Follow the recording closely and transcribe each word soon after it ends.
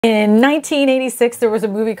In 1986, there was a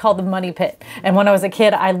movie called The Money Pit, and when I was a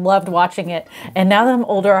kid, I loved watching it. And now that I'm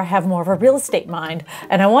older, I have more of a real estate mind,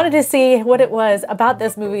 and I wanted to see what it was about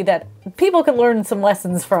this movie that people could learn some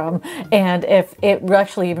lessons from, and if it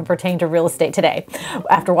actually even pertained to real estate today.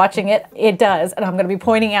 After watching it, it does, and I'm going to be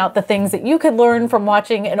pointing out the things that you could learn from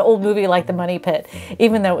watching an old movie like The Money Pit.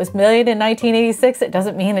 Even though it was made in 1986, it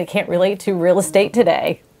doesn't mean it can't relate to real estate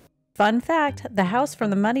today. Fun fact, the house from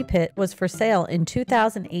the Money Pit was for sale in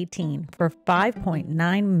 2018 for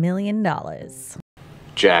 $5.9 million.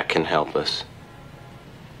 Jack can help us.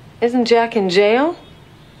 Isn't Jack in jail?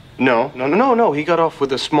 No. He got off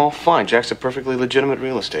with a small fine. Jack's a perfectly legitimate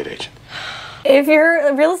real estate agent. If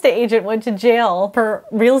your real estate agent went to jail for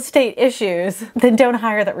real estate issues, then don't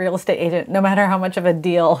hire that real estate agent, no matter how much of a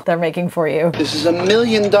deal they're making for you. This is $1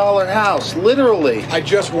 million house, literally. I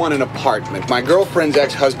just won an apartment. My girlfriend's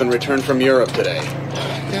ex-husband returned from Europe today.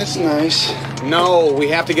 That's nice. No, we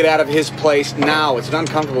have to get out of his place now. It's an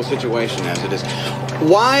uncomfortable situation as it is.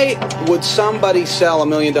 Why would somebody sell $1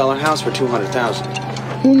 million house for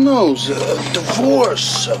 $200,000? Who knows?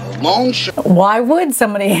 Divorce, loan shark. Why would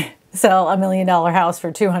somebody sell $1 million house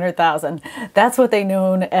for $200,000? That's what they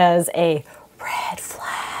known as a red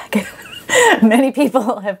flag. Many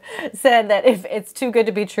people have said that if it's too good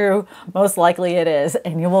to be true, most likely it is,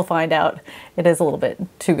 and you will find out it is a little bit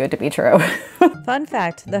too good to be true. Fun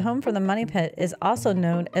fact, the home from the Money Pit is also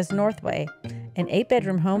known as Northway, an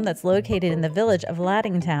 8-bedroom home that's located in the village of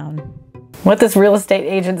Laddingtown. What this real estate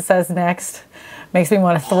agent says next makes me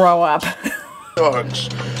want to throw up. Dogs,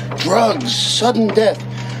 drugs, sudden death.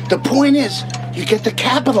 The point is, you get to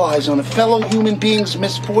capitalize on a fellow human being's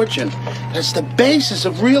misfortune. That's the basis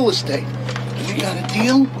of real estate. Have you got a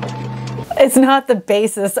deal? It's not the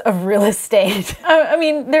basis of real estate. I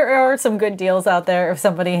mean, there are some good deals out there if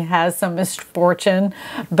somebody has some misfortune,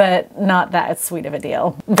 but not that sweet of a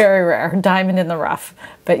deal. Very rare, diamond in the rough.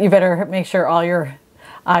 But you better make sure all your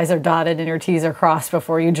I's are dotted and your T's are crossed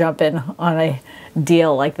before you jump in on a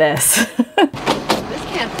deal like this. This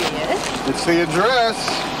can't be it. It's the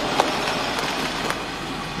address.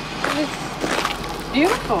 It's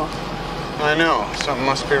beautiful. I know. Something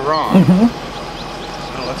must be wrong.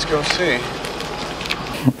 So let's go see.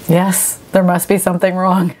 Yes, there must be something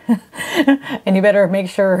wrong. And you better make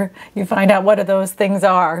sure you find out what those things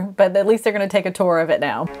are. But at least they're going to take a tour of it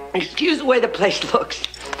now. Excuse the way the place looks.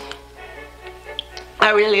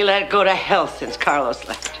 I really let it go to hell since Carlos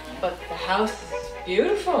left. But the house is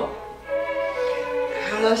beautiful.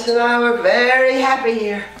 Carlos and I were very happy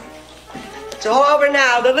here. It's all over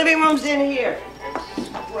now. The living room's in here.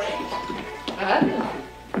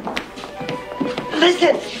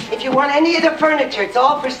 Listen, if you want any of the furniture, it's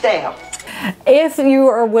all for sale. If you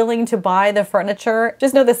are willing to buy the furniture,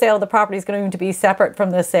 just know the sale of the property is going to be separate from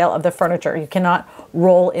the sale of the furniture. You cannot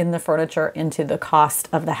roll in the furniture into the cost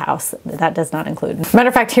of the house. That does not include. Matter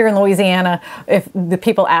of fact, here in Louisiana, if the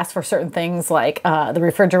people ask for certain things like the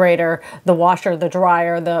refrigerator, the washer, the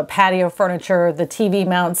dryer, the patio furniture, the TV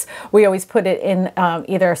mounts, we always put it in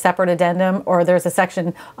either a separate addendum or there's a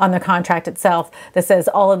section on the contract itself that says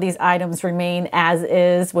all of these items remain as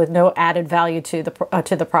is with no added value to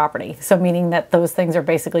the property. So meaning that those things are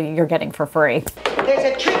basically you're getting for free.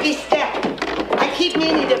 There's a tricky step. I keep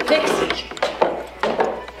meaning to fix it.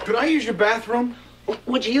 Could I use your bathroom?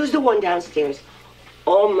 Would you use the one downstairs?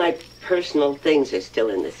 All my personal things are still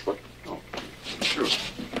in this one. Oh, sure.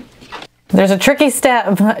 There's a tricky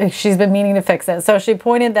step. She's been meaning to fix it. So she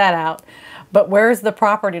pointed that out. But where's the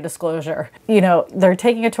property disclosure? You know, they're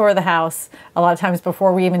taking a tour of the house. A lot of times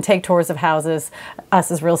before we even take tours of houses,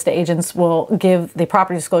 us as real estate agents will give the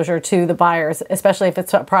property disclosure to the buyers, especially if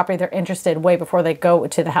it's a property they're interested way before they go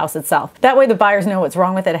to the house itself. That way the buyers know what's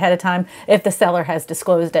wrong with it ahead of time if the seller has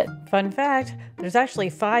disclosed it. Fun fact, there's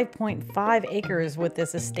actually 5.5 acres with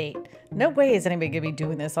this estate. No way is anybody going to be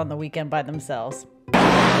doing this on the weekend by themselves.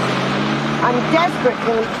 I'm desperate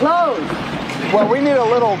for the clothes. Well, we need a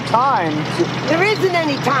little time. There isn't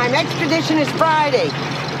any time. Expedition is Friday.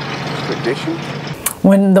 Expedition?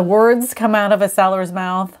 When the words come out of a seller's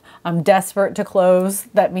mouth, I'm desperate to close,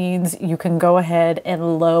 that means you can go ahead and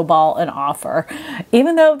lowball an offer.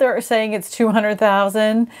 Even though they're saying it's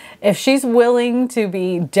 $200,000, if she's willing to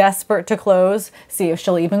be desperate to close, see if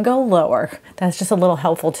she'll even go lower. That's just a little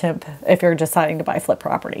helpful tip if you're deciding to buy flip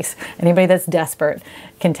properties. Anybody that's desperate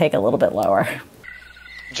can take a little bit lower.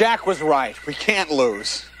 Jack was right. We can't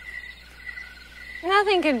lose.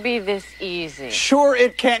 Nothing can be this easy. Sure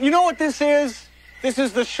it can. You know what this is? This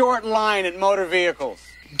is the short line in motor vehicles.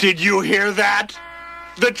 Did you hear that?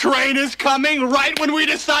 The train is coming right when we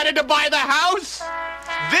decided to buy the house?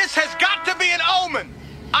 This has got to be an omen.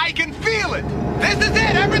 I can feel it. This is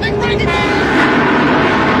it! Everything breaking!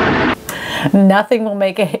 Nothing will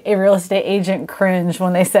make a real estate agent cringe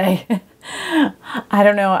when they say, I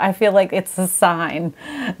don't know, I feel like it's a sign.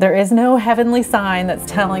 There is no heavenly sign that's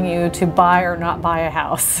telling you to buy or not buy a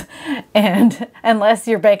house. And unless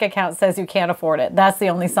your bank account says you can't afford it, that's the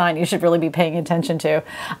only sign you should really be paying attention to.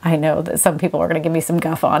 I know that some people are going to give me some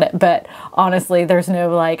guff on it, but honestly, there's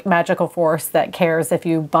no like magical force that cares if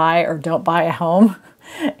you buy or don't buy a home.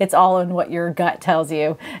 It's all in what your gut tells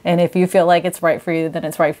you. And if you feel like it's right for you, then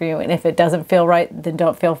it's right for you. And if it doesn't feel right, then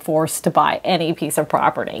don't feel forced to buy any piece of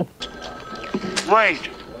property. Right.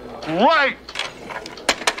 Right.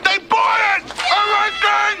 They bought it! All right,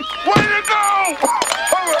 then! Way to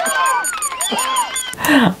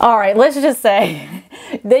go! All right, let's just say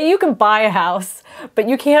that you can buy a house, but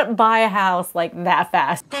you can't buy a house like that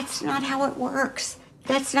fast. That's not how it works.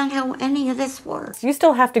 That's not how any of this works. You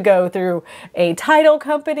still have to go through a title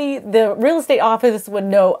company. The real estate office would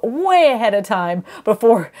know way ahead of time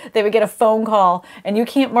before they would get a phone call, and you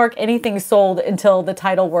can't mark anything sold until the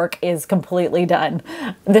title work is completely done.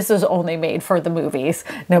 This was only made for the movies.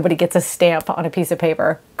 Nobody gets a stamp on a piece of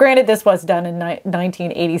paper. Granted, this was done in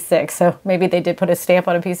 1986, so maybe they did put a stamp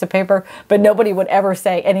on a piece of paper, but nobody would ever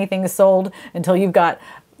say anything is sold until you've got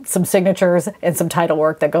some signatures and some title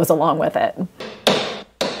work that goes along with it.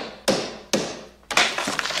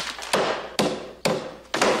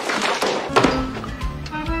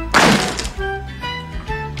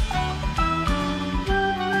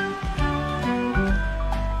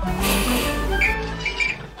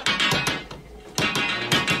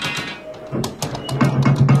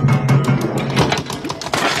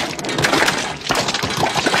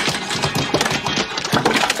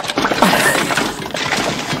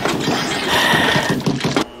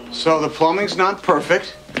 So the plumbing's not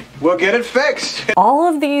perfect. We'll get it fixed. All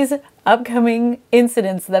of these upcoming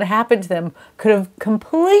incidents that happened to them could have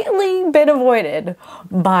completely been avoided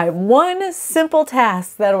by one simple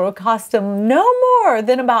task that would cost them no more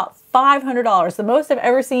than about $500. The most I've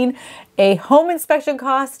ever seen a home inspection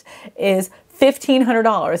cost is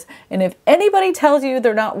 $1,500. And if anybody tells you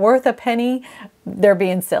they're not worth a penny, they're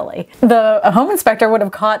being silly. The home inspector would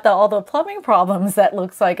have caught all the plumbing problems that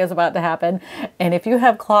looks like is about to happen. And if you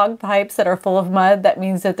have clogged pipes that are full of mud, that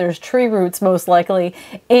means that there's tree roots most likely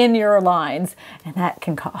in your lines. And that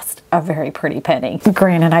can cost a very pretty penny.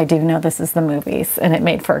 Granted, I do know this is the movies and it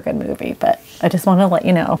made for a good movie, but I just want to let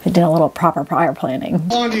you know, it did a little proper prior planning.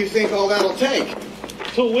 How long do you think all that'll take?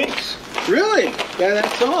 2 weeks. Really? Yeah,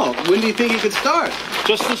 that's all. When do you think you could start?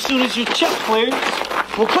 Just as soon as your check clears.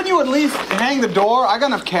 Well, couldn't you at least hang the door? I got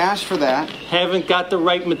enough cash for that. Haven't got the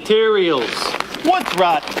right materials. Wood's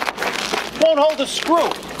rotten. Won't hold a screw.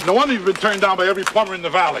 No wonder you've been turned down by every plumber in the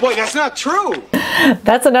valley. Boy, that's not true.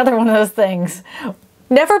 That's another one of those things.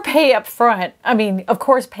 Never pay up front. I mean, of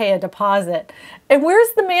course, pay a deposit. And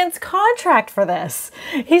where's the man's contract for this?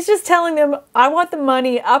 He's just telling them, I want the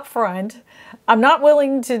money up front. I'm not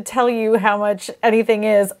willing to tell you how much anything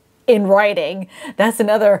is in writing. That's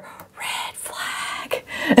another red flag.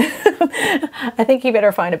 I think you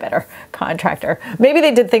better find a better contractor. Maybe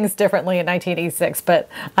they did things differently in 1986, but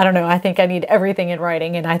I don't know. I think I need everything in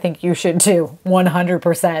writing, and I think you should too,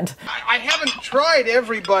 100%. I haven't tried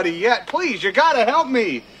everybody yet. Please, you gotta help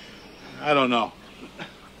me. I don't know.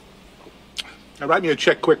 Now write me a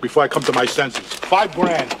check quick before I come to my senses. $5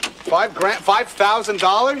 grand. $5 grand?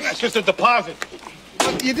 $5,000? That's just a deposit.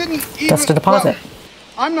 But you didn't even... Just a deposit. Well,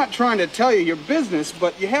 I'm not trying to tell you your business,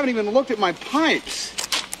 but you haven't even looked at my pipes.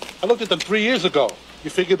 I looked at them 3 years ago. You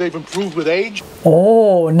figure they've improved with age?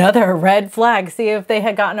 Oh, another red flag. See, if they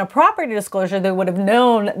had gotten a property disclosure, they would have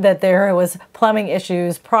known that there was plumbing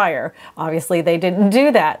issues prior. Obviously, they didn't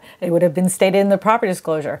do that. It would have been stated in the property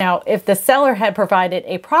disclosure. Now, if the seller had provided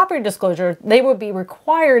a property disclosure, they would be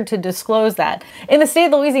required to disclose that. In the state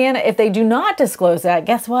of Louisiana, if they do not disclose that,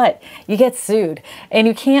 guess what? You get sued. And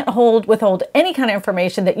you can't withhold any kind of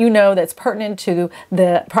information that you know that's pertinent to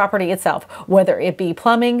the property itself, whether it be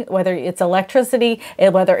plumbing, whether it's electricity,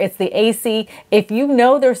 whether it's the AC. If you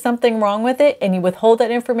know there's something wrong with it and you withhold that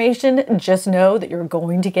information, just know that you're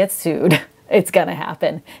going to get sued. It's gonna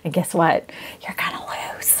happen. And guess what? You're gonna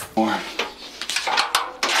lose.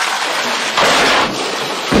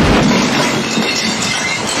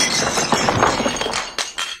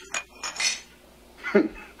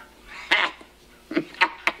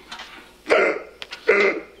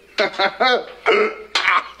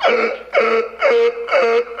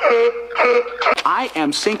 I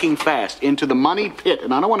am sinking fast into the money pit,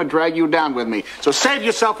 and I don't want to drag you down with me. So save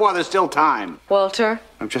yourself while there's still time. Walter?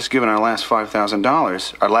 I've just given our last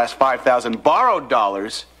 $5,000, our last 5,000 borrowed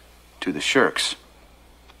dollars, to the shirks.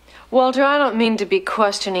 Walter, I don't mean to be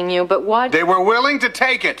questioning you, but what? They were willing to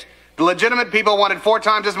take it. The legitimate people wanted 4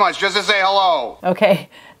 times as much just to say hello. Okay,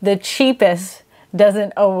 the cheapest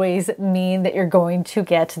doesn't always mean that you're going to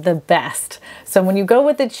get the best. So when you go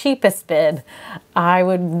with the cheapest bid, I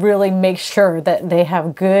would really make sure that they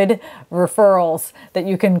have good referrals that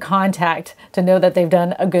you can contact to know that they've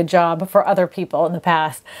done a good job for other people in the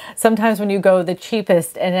past. Sometimes when you go the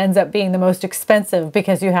cheapest, it ends up being the most expensive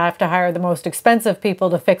because you have to hire the most expensive people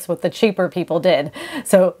to fix what the cheaper people did.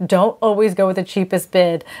 So don't always go with the cheapest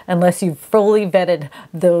bid unless you've fully vetted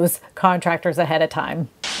those contractors ahead of time.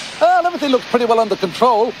 Well, everything looks pretty well under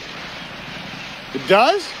control. It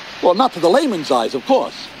does? Well, not to the layman's eyes, of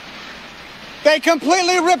course. They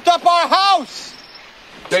completely ripped up our house!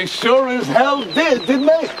 They sure as hell did, didn't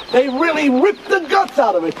they? They really ripped the guts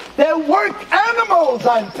out of it. They're work animals,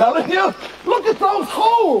 I'm telling you. Look at those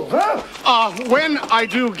holes, huh? When I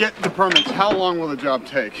do get the permits, how long will the job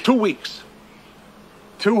take? 2 weeks.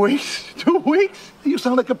 2 weeks? 2 weeks? You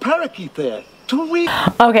sound like a parakeet there. 2 weeks.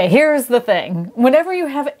 Okay, here's the thing. Whenever you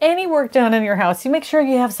have any work done in your house, you make sure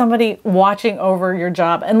you have somebody watching over your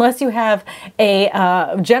job, unless you have a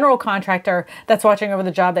general contractor that's watching over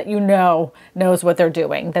the job that you know knows what they're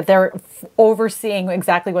doing, that they're overseeing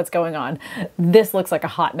exactly what's going on. This looks like a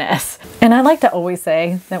hot mess. And I like to always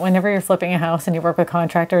say that whenever you're flipping a house and you work with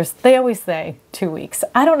contractors, they always say 2 weeks.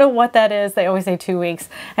 I don't know what that is. They always say 2 weeks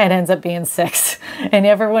and it ends up being 6. And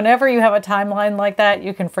whenever you have a timeline like that,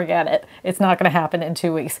 you can forget it. It's not going to happen in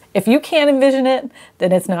 2 weeks. If you can't envision it,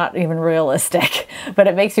 then it's not even realistic, but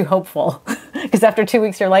it makes you hopeful because after 2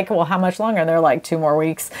 weeks, you're like, well, how much longer? And they're like 2 more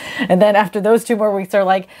weeks. And then after those 2 more weeks, they're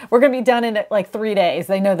like, we're going to be done in like 3 days.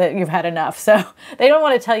 They know that you've had enough. So they don't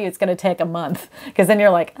want to tell you it's going to take a month because then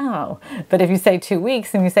you're like, oh, but if you say 2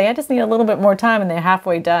 weeks and you say, I just need a little bit more time and they're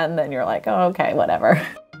halfway done, then you're like, oh, okay, whatever.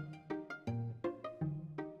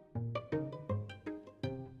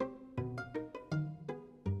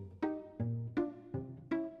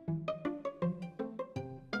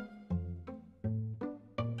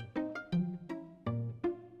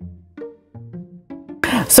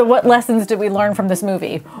 So what lessons did we learn from this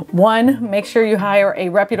movie? 1, make sure you hire a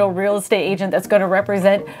reputable real estate agent that's going to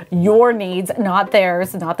represent your needs, not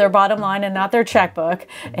theirs, not their bottom line and not their checkbook,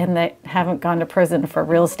 and that haven't gone to prison for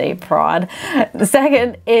real estate fraud. The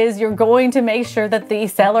second is you're going to make sure that the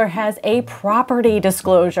seller has a property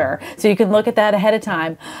disclosure so you can look at that ahead of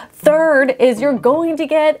time. Third is you're going to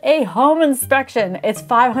get a home inspection. It's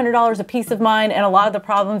 $500 a peace of mind, and a lot of the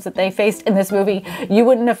problems that they faced in this movie you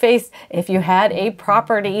wouldn't have faced if you had a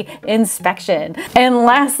property inspection. And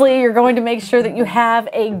lastly, you're going to make sure that you have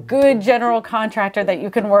a good general contractor that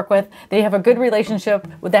you can work with, that you have a good relationship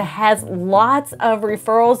with, that has lots of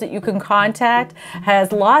referrals that you can contact,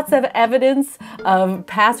 has lots of evidence of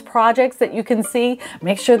past projects that you can see.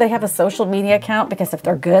 Make sure they have a social media account because if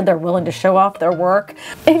they're good, they're willing to show off their work.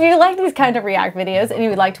 If you like these kind of React videos and you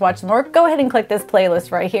would like to watch more, go ahead and click this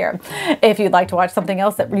playlist right here. If you'd like to watch something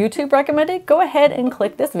else that YouTube recommended, go ahead and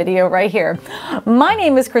click this video right here. My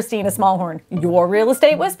name is Kristina Smallhorn, your real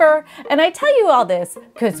estate whisperer, and I tell you all this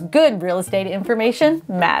because good real estate information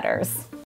matters.